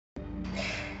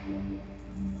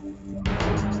Good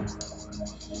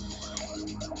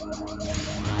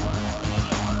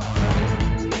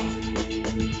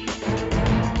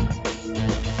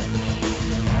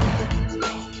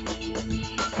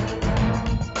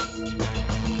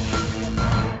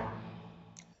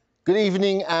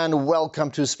evening and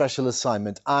welcome to Special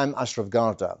Assignment. I'm Ashraf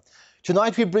Garda.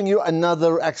 Tonight we bring you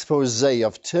another expose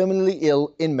of terminally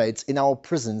ill inmates in our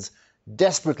prisons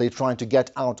desperately trying to get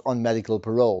out on medical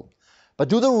parole. But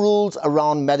do the rules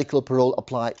around medical parole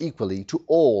apply equally to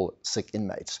all sick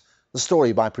inmates? The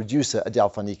story by producer Adele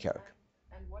van Niekerk.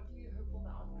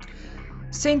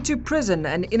 Sent to prison,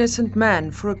 an innocent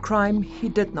man for a crime he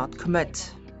did not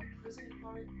commit.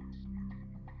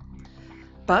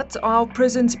 But are our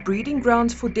prisons breeding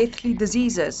grounds for deathly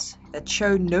diseases that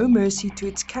show no mercy to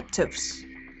its captives?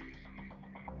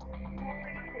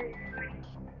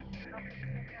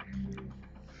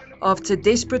 After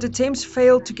desperate attempts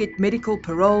failed to get medical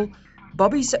parole,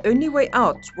 Bobby's only way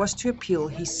out was to appeal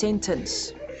his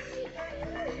sentence.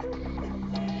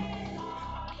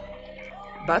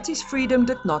 But his freedom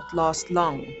did not last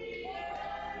long.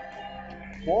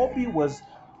 Bobby was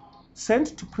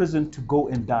sent to prison to go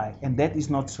and die, and that is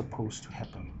not supposed to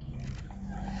happen.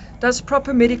 Does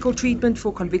proper medical treatment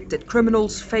for convicted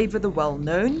criminals favor the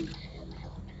well-known?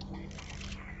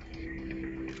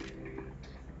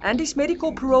 And is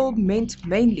medical parole meant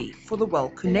mainly for the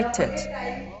well-connected?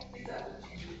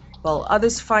 While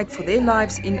others fight for their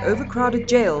lives in overcrowded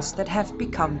jails that have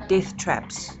become death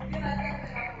traps.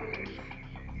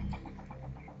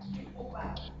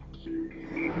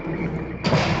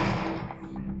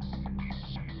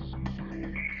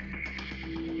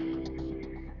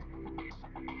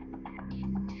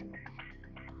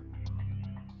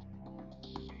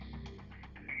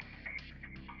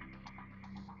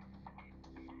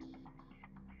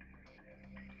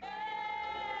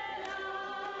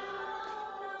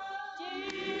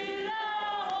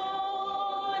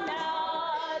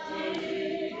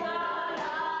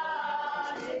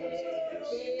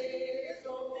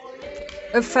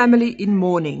 A family in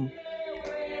mourning.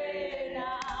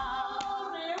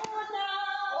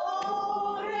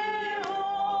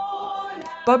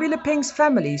 Bobby Lepeng's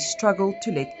family struggled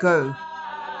to let go.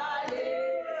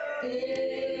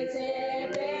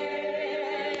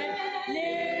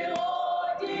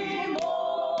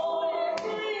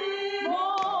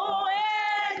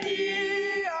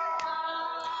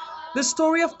 The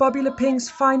story of Bobby Lepeng's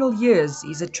final years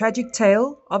is a tragic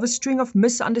tale of a string of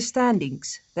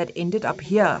misunderstandings that ended up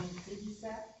here.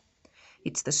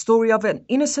 It's the story of an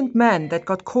innocent man that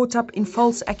got caught up in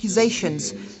false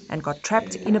accusations and got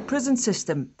trapped in a prison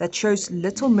system that shows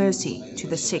little mercy to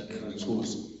the sick.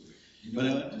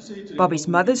 Bobby's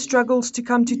mother struggles to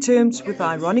come to terms with the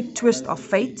ironic twist of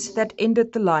fate that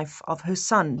ended the life of her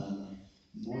son.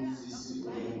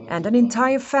 And an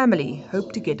entire family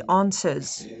hope to get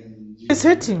answers. It's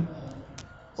hurting.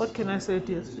 What can I say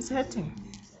to you? It's hurting.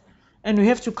 And we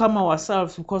have to calm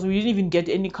ourselves because we didn't even get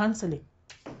any counseling.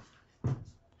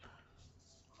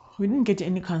 We didn't get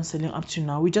any counseling up to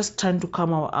now. We're just trying to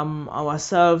calm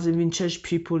ourselves. Even church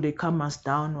people, they calm us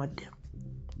down with them.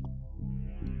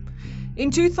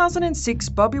 In 2006,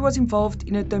 Bobby was involved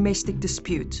in a domestic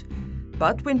dispute.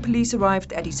 But when police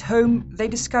arrived at his home, they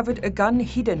discovered a gun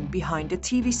hidden behind a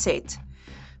TV set.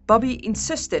 Bobby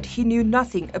insisted he knew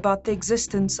nothing about the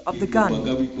existence of the gun.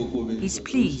 His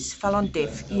pleas fell on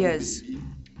deaf ears.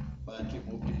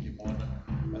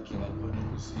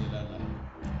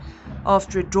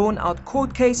 After a drawn-out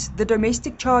court case, the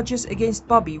domestic charges against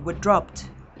Bobby were dropped.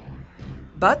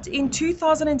 But in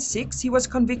 2006, he was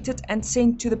convicted and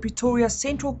sent to the Pretoria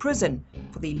Central Prison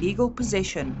for the illegal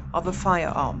possession of a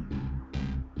firearm.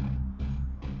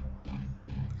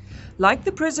 Like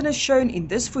the prisoners shown in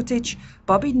this footage,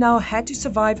 Bobby now had to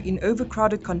survive in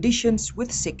overcrowded conditions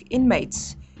with sick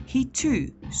inmates. He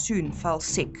too soon fell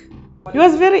sick. He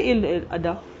was very ill,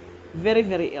 Ada. Very,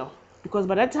 very ill. Because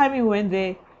by that time he went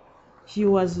there, he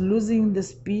was losing the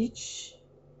speech.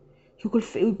 You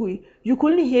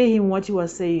couldn't hear him what he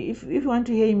was saying. If you want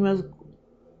to hear him, he was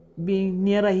being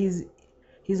nearer his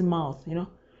mouth, you know.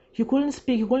 He couldn't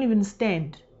speak, he couldn't even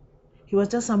stand. He was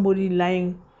just somebody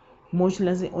lying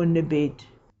motionless on the bed.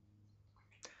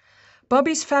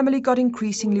 Bobby's family got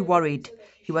increasingly worried.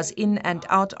 He was in and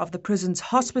out of the prison's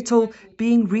hospital,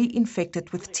 being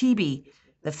reinfected with TB.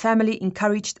 The family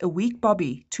encouraged a weak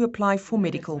Bobby to apply for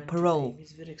medical parole.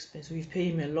 It's very expensive. We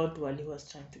paid him a lot while he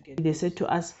was trying to get it. They said to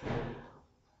us,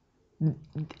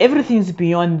 everything's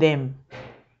beyond them.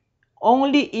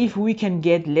 Only if we can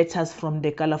get letters from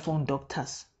the Calafong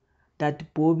doctors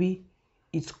that Bobby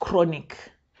is chronic,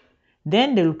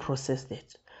 then they will process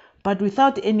that. But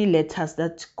without any letters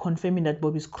that confirming that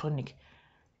Bobby is chronic,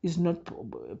 it's not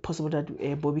possible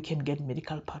that Bobby can get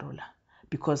medical parole.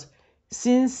 Because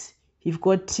since he's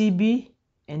got TB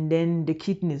and then the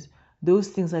kidneys, those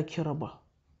things are curable.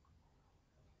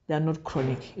 They are not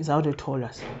chronic, is how they told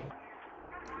us.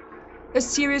 A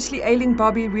seriously ailing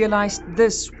Bobby realized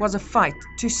this was a fight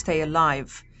to stay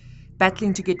alive.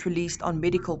 Battling to get released on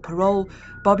medical parole,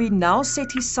 Bobby now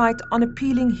set his sight on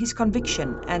appealing his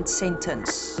conviction and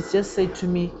sentence. He just said to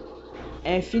me,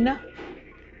 Fina,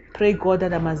 pray God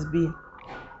that I must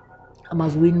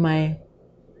win my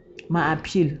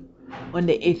appeal on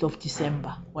the 8th of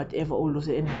December, whatever all those.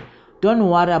 And don't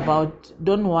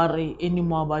worry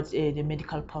anymore about the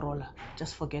medical parole.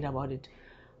 Just forget about it.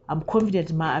 I'm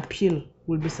confident my appeal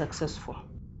will be successful.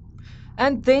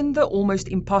 And then the almost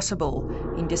impossible.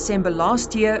 In December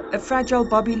last year, a fragile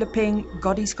Bobby Lepeng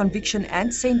got his conviction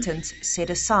and sentence set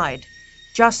aside.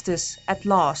 Justice at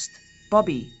last.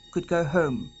 Bobby could go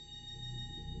home.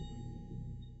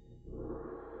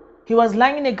 He was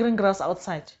lying in the green grass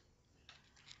outside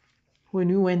when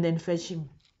we went and fetched him,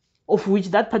 of which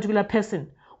that particular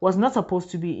person was not supposed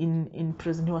to be in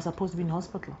prison. He was supposed to be in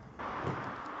hospital.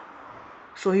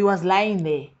 So he was lying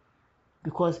there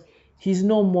because he's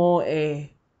no more a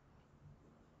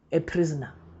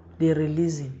prisoner. They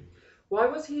release him. Why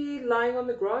was he lying on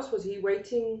the grass? Was he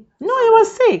waiting? No, he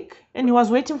was sick and he was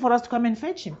waiting for us to come and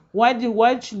fetch him. Why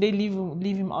should they leave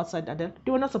him outside, Adele?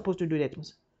 They were not supposed to do that.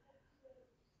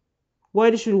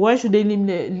 Why should they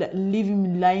leave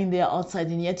him lying there outside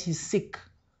and yet he's sick?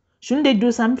 Shouldn't they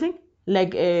do something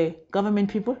like government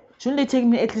people? Shouldn't they take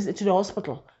him at least to the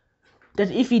hospital? That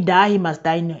if he die, he must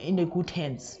die in the good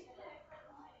hands.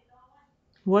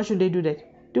 Why should they do that?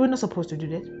 They were not supposed to do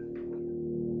that.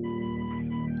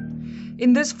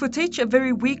 In this footage, a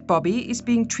very weak Bobby is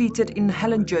being treated in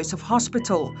Helen Joseph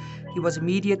Hospital. He was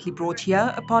immediately brought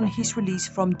here upon his release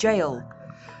from jail.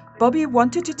 Bobby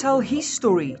wanted to tell his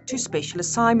story to Special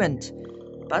Assignment,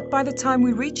 but by the time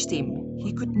we reached him,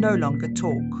 he could no longer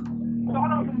talk.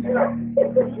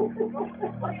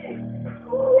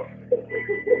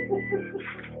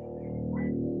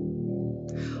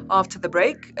 After the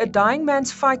break, a dying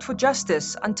man's fight for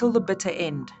justice until the bitter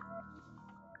end.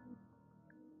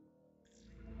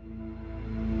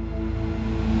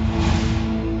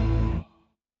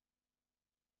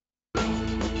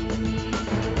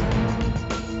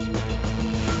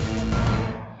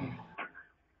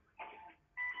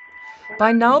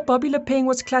 By now, Bobby Lepeng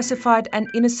was classified an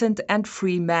innocent and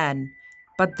free man,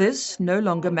 but this no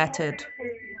longer mattered.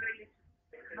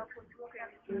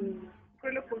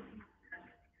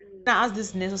 I asked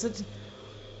this nurse, I said,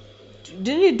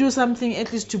 didn't you do something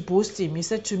at least to boost him? He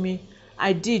said to me,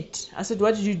 I did. I said,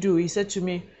 what did you do? He said to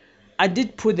me, I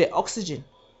did put the oxygen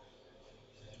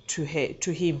to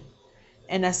him.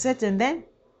 And I said, and then?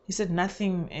 He said,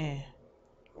 nothing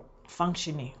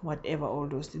functioning, whatever, all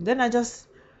those things. Then I just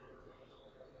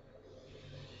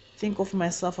think of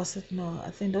myself. I said, no,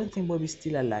 don't think Bobby's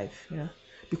still alive,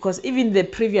 because even the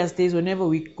previous days, whenever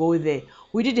we go there,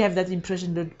 we did have that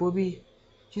impression that Bobby,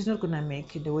 she's not gonna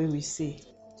make it the way we see.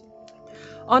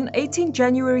 On 18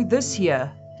 January this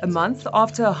year, a month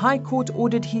after a High Court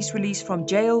ordered his release from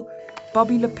jail,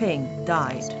 Bobby Lepeng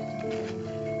died.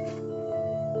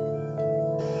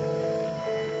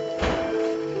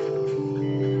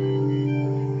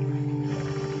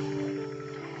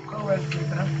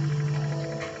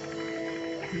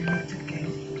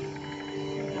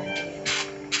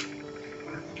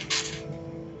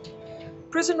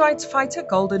 Prison rights fighter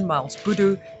Golden Miles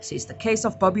Budu says the case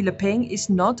of Bobby Lepeng is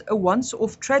not a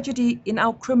once-off tragedy in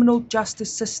our criminal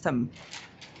justice system.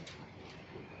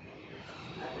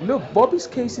 Look, Bobby's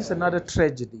case is another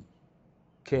tragedy.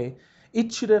 Okay,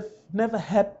 it should have never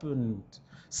happened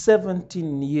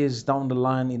 17 years down the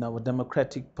line in our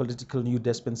democratic political new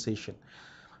dispensation.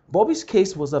 Bobby's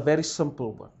case was a very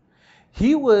simple one.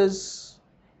 He was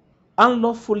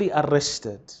unlawfully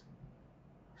arrested.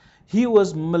 He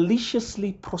was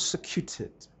maliciously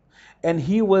prosecuted, and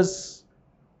he was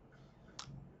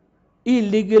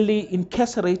illegally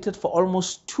incarcerated for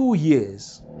almost 2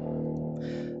 years.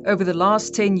 Over the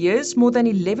last 10 years, more than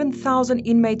 11,000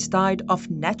 inmates died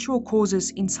of natural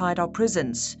causes inside our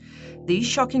prisons. These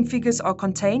shocking figures are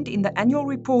contained in the annual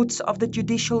reports of the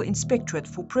Judicial Inspectorate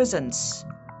for Prisons.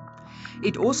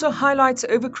 It also highlights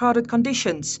overcrowded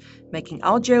conditions, making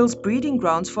our jails breeding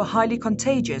grounds for highly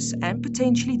contagious and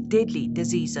potentially deadly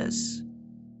diseases.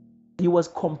 He was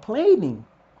complaining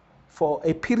for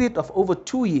a period of over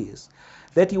 2 years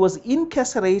that he was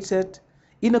incarcerated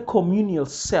in a communal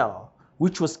cell,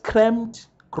 which was cramped,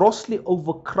 grossly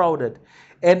overcrowded,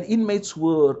 and inmates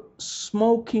were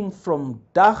smoking from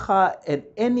dacha and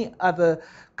any other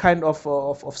kind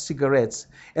of cigarettes.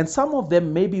 And some of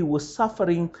them maybe were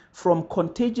suffering from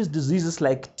contagious diseases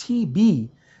like TB,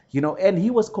 and he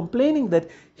was complaining that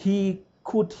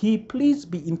could he please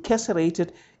be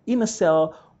incarcerated in a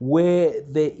cell where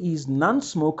there is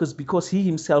non-smokers, because he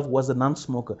himself was a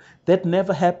non-smoker. That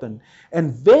never happened.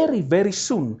 And very, very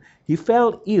soon, he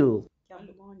fell ill.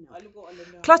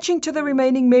 Clutching to the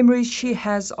remaining memories she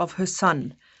has of her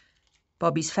son,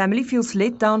 Bobby's family feels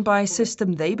let down by a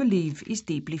system they believe is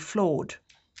deeply flawed.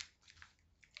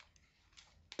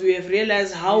 We have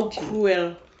realized how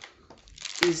cruel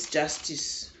is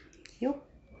justice. Yep.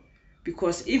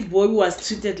 Because if Bobby was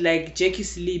treated like Jackie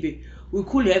Selebi, we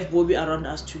could have Bobby around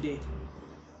us today.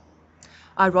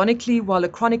 Ironically, while a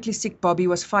chronically sick Bobby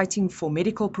was fighting for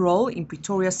medical parole in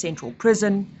Pretoria Central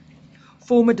Prison,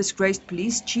 former disgraced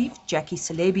police chief Jackie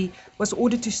Selebi was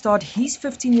ordered to start his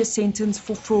 15-year sentence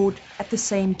for fraud at the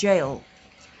same jail.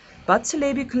 But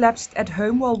Selebi collapsed at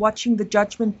home while watching the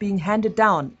judgment being handed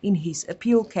down in his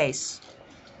appeal case.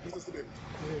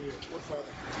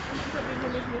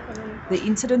 The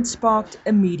incident sparked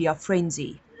a media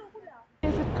frenzy.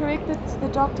 Is it correct that the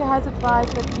doctor has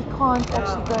advised that he can't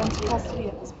actually go into custody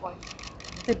at this point?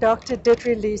 The doctor did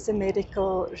release a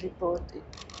medical report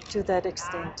to that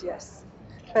extent, yes.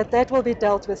 But that will be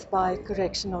dealt with by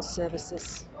correctional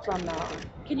services from now on.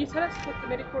 Can you tell us what the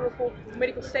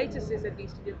medical status is, at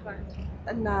least, of your client?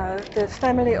 No, the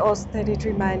family asked that it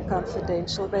remain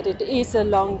confidential, but it is a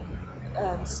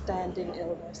long-standing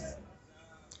illness.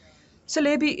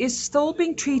 Selebi is still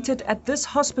being treated at this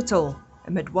hospital,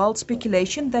 amid wild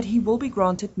speculation that he will be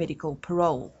granted medical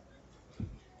parole.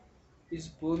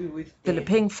 The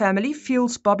Lepeng family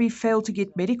feels Bobby failed to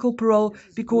get medical parole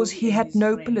because he had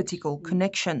no political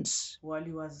connections.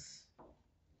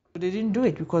 They didn't do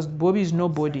it because Bobby is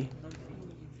nobody.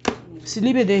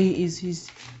 Selebi there he is. His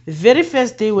the very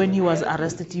first day when he was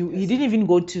arrested, he didn't even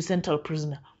go to Central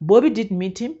Prisoner. Bobby did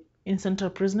meet him in Central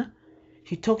Prisoner.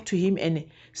 He talked to him and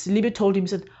Selebi told him,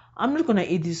 said, I'm not going to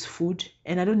eat this food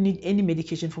and I don't need any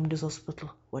medication from this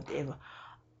hospital, whatever.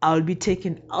 I'll be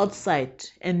taken outside.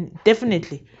 And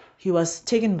definitely, he was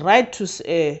taken right to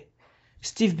Steve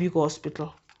Biko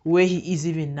Hospital, where he is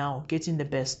even now, getting the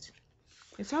best.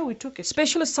 That's how we took it.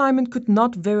 Special Assignment could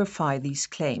not verify these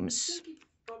claims.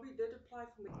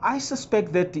 I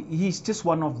suspect that he's just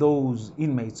one of those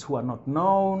inmates who are not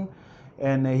known,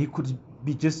 and he could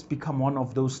just become one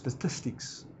of those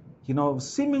statistics.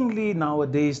 Seemingly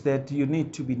nowadays that you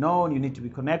need to be known, you need to be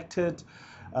connected,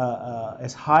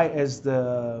 as high as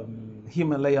the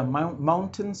Himalaya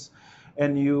mountains,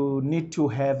 and you need to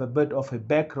have a bit of a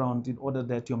background in order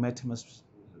that your matter must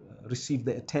receive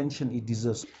the attention it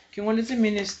deserves. Ke ngoletse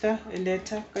minister a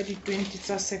letter ka di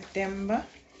 20 September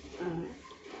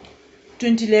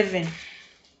 2011.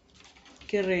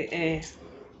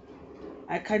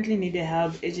 I currently need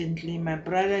help urgently. My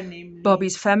brother named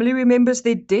Bobby's family remembers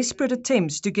their desperate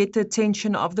attempts to get the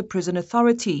attention of the prison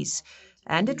authorities,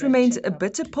 and it remains a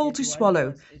bitter pill to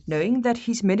swallow, knowing that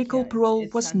his medical parole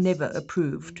was never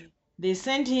approved. They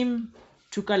sent him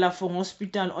to Kalafong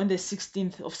Hospital on the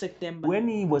 16th of September. When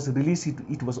he was released,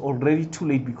 it was already too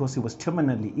late because he was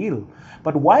terminally ill.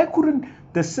 But why couldn't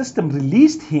the system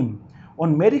release him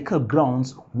on medical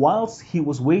grounds whilst he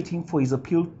was waiting for his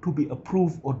appeal to be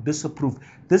approved or disapproved?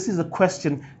 This is a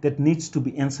question that needs to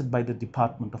be answered by the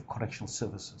Department of Correctional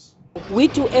Services. We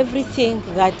do everything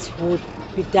that would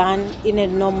be done in a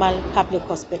normal public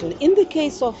hospital. In the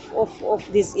case of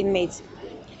these inmates,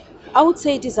 I would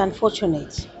say it is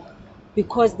unfortunate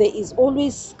because there is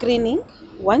always screening.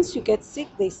 Once you get sick,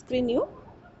 they screen you.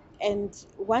 And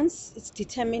once it's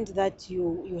determined that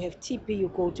you have TB,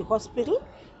 you go to hospital.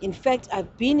 In fact,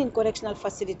 I've been in correctional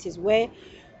facilities where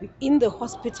in the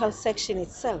hospital section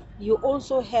itself, you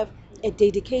also have a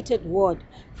dedicated ward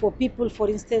for people, for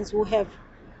instance, who have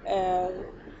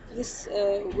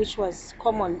which was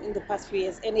common in the past few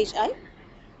years, NHI.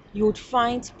 You would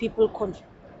find people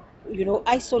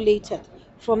isolated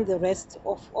from the rest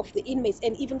of the inmates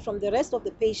and even from the rest of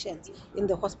the patients in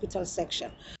the hospital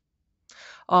section.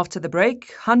 After the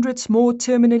break, hundreds more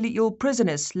terminally ill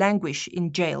prisoners languish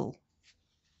in jail.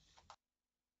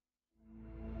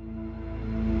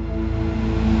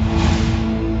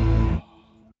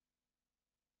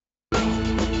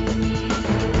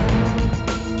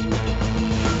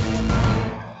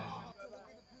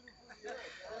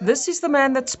 This is the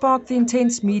man that sparked the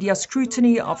intense media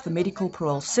scrutiny of the medical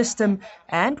parole system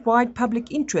and wide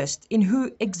public interest in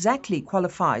who exactly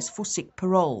qualifies for sick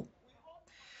parole.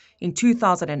 In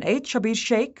 2008, Schabir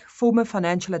Shaik, former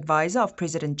financial advisor of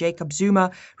President Jacob Zuma,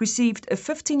 received a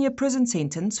 15-year prison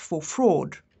sentence for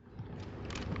fraud.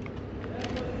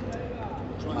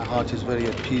 My heart is very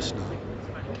at peace now,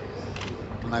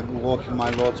 and I walk in my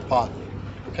Lord's path.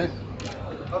 Okay?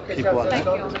 Keep well.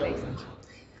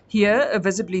 Here, a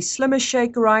visibly slimmer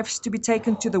Sheikh arrives to be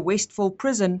taken to the Westfall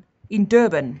prison in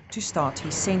Durban to start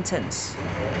his sentence.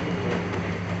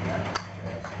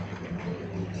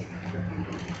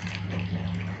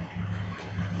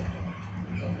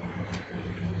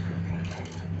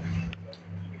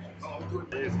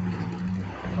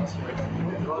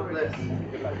 God bless.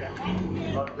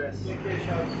 God bless.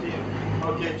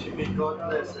 Okay, Jimmy, God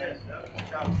bless.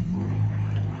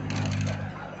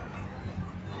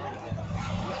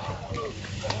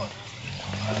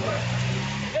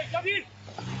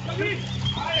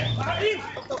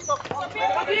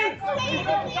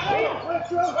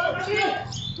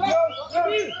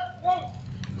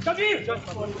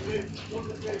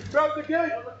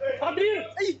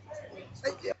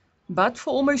 But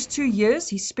for almost 2 years,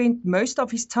 he spent most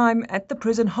of his time at the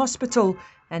prison hospital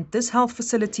and this health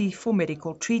facility for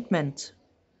medical treatment.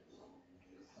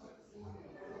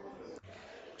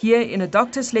 Here in a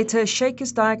doctor's letter, Sheikh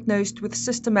is diagnosed with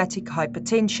systematic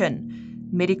hypertension.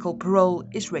 Medical parole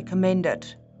is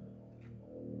recommended.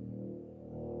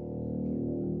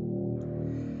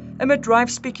 Amid rife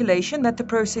speculation that the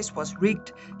process was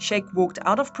rigged, Sheikh walked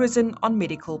out of prison on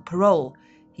medical parole.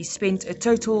 He spent a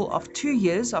total of 2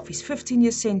 years of his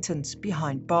 15-year sentence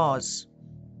behind bars.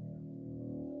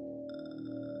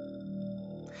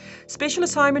 Special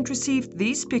Assignment received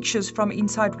these pictures from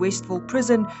inside Westfall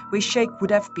prison, where Sheikh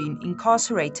would have been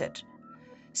incarcerated.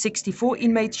 64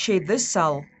 inmates share this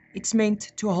cell. It's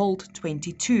meant to hold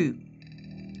 22.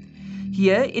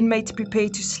 Here, inmates prepare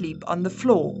to sleep on the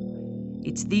floor.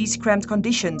 It's these cramped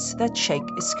conditions that Sheikh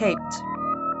escaped.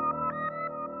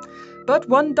 But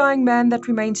one dying man that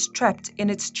remains trapped in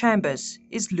its chambers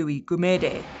is Louis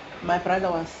Gumede. My brother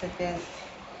was sentenced,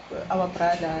 our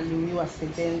brother Louis was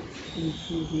sentenced in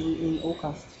prison in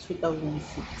August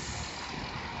 2006.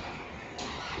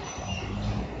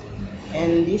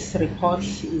 And this report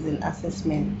is an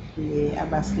assessment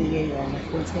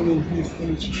concerning his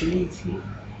eligibility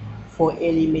for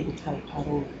early medical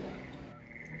parole.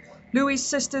 Louis'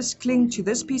 sisters cling to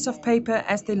this piece of paper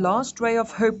as their last ray of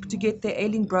hope to get their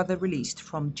ailing brother released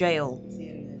from jail.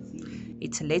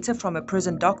 It's a letter from a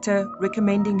prison doctor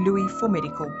recommending Louis for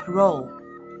medical parole.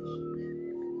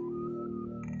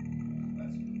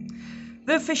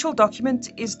 The official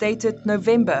document is dated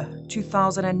November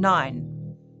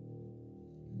 2009.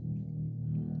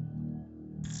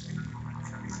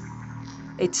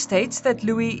 It states that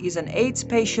Louis is an AIDS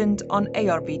patient on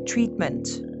ARV treatment.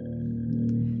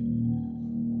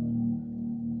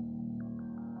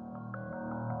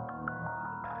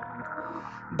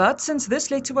 But since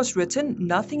this letter was written,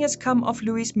 nothing has come of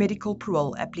Louis' medical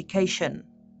parole application.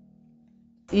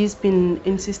 He's been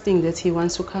insisting that he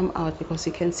wants to come out because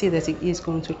he can see that he is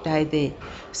going to die there.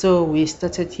 So we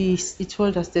started, he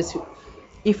told us that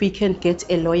if we can get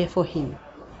a lawyer for him,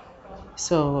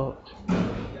 so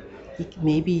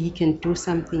maybe he can do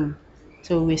something.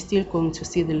 So we're still going to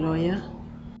see the lawyer.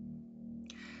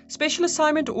 Special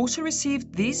Assignment also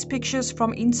received these pictures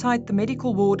from inside the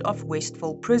medical ward of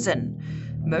Westfall Prison.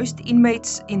 Most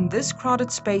inmates in this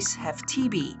crowded space have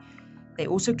TB. They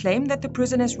also claim that the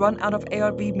prison has run out of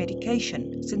ARV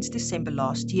medication since December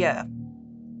last year.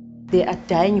 They are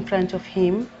dying in front of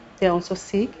him. They're also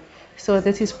sick. So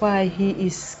that is why he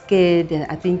is scared, and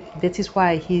I think that is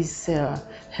why his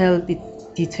health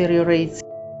deteriorates.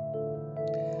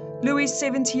 Louis'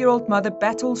 70-year-old mother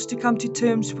battles to come to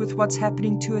terms with what's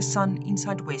happening to her son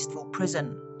inside Westfall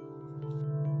Prison.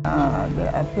 They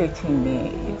affecting me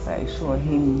if I saw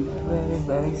him very,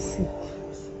 very sick.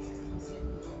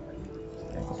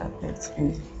 That affects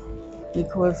me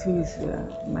because he's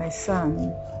my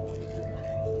son.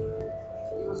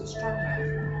 He was a strong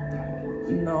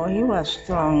man. No, he was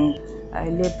strong. I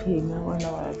left him when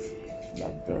I was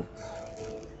like that.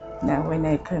 Now when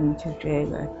I came to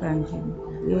jail, I found him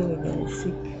very, very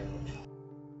sick.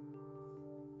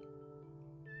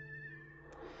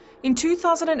 In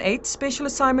 2008, Special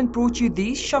Assignment brought you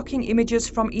these shocking images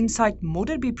from inside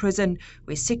Modderby Prison,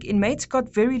 where sick inmates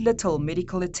got very little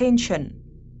medical attention.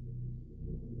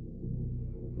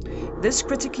 This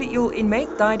critically ill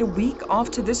inmate died a week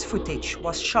after this footage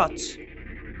was shot.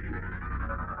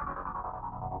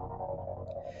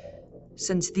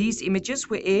 Since these images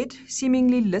were aired,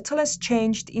 seemingly little has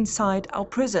changed inside our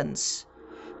prisons.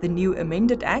 The new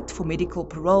amended Act for medical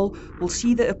parole will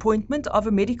see the appointment of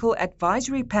a medical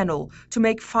advisory panel to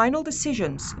make final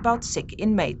decisions about sick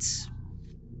inmates.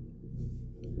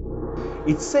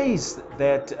 It says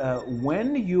that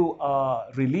when you are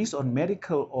released on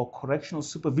medical or correctional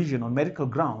supervision on medical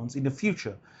grounds in the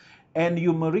future, and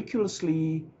you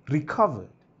miraculously recovered,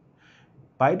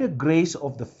 by the grace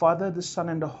of the Father, the Son,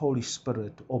 and the Holy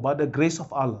Spirit, or by the grace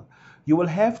of Allah, you will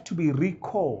have to be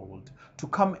recalled to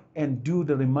come and do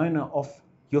the remainder of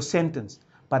your sentence.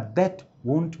 But that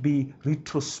won't be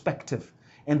retrospective.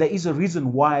 And there is a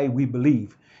reason why we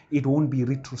believe it won't be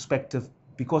retrospective,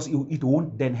 because it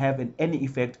won't then have any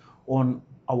effect on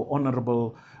our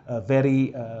honorable,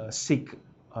 very sick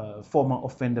former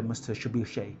offender, Mr. Schabir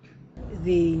Shaik.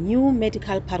 The new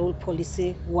medical parole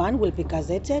policy, one, will be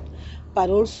gazetted, but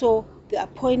also the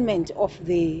appointment of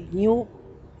the new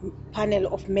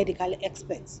panel of medical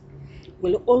experts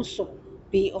will also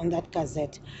be on that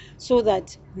gazette, so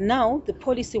that now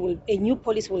a new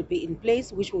policy will be in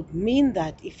place, which would mean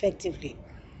that effectively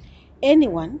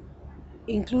anyone,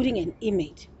 including an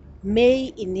inmate,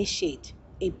 may initiate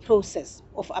a process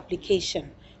of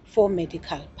application for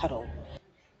medical parole.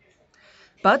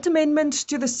 But amendment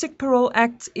to the Sick Parole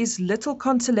Act is little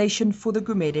consolation for the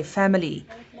Gumede family.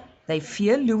 They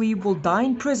fear Louis will die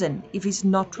in prison if he's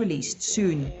not released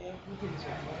soon.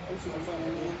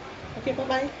 Okay,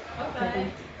 bye-bye.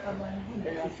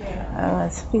 I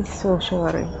must feel so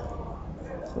sorry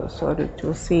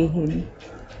to see him.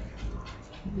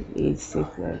 He's sick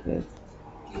like that.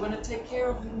 You want to take care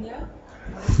of him, yeah?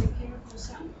 You want to take care of your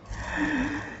son?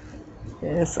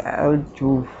 Yes, I'll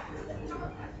do.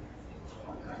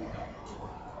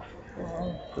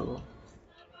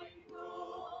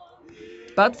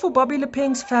 But for Bobby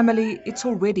Lepeng's family, it's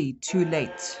already too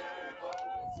late.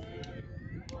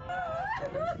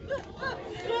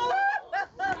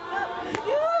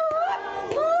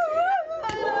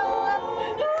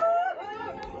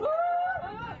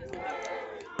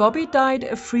 Bobby died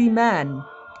a free man.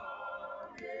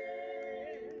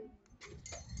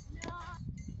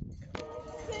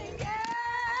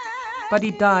 But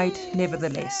he died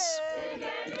nevertheless.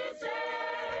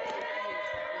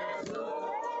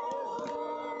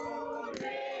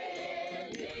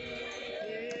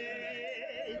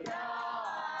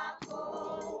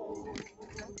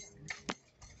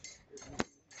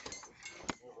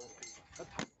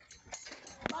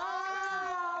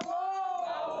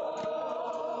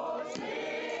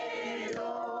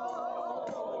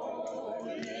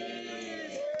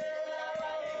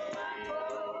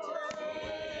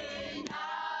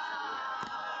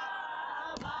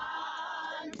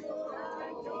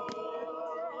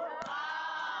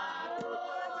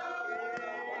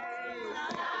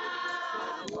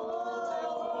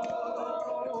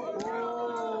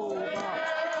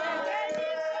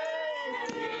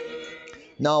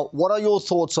 Now, what are your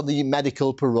thoughts on the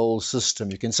medical parole system?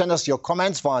 You can send us your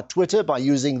comments via Twitter by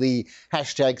using the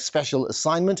hashtag special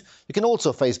assignment. You can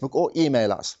also Facebook or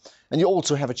email us. And you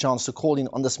also have a chance to call in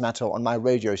on this matter on my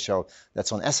radio show.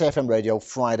 That's on SAFM Radio,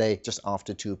 Friday, just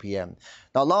after 2 p.m.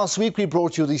 Now, last week we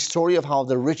brought you the story of how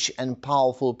the rich and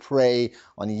powerful prey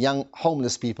on young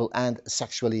homeless people and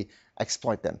sexually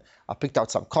exploit them. I picked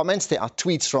out some comments. There are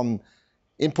tweets from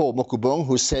Impo Mokubung,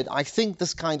 who said, "I think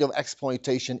this kind of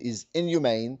exploitation is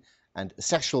inhumane and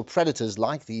sexual predators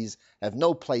like these have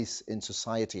no place in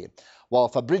society." While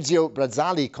Fabrizio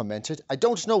Brazzali commented, "I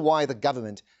don't know why the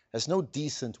government has no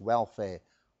decent welfare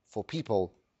for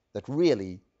people that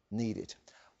really need it."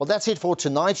 Well, that's it for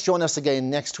tonight. Join us again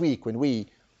next week when we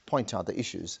point out the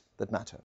issues that matter.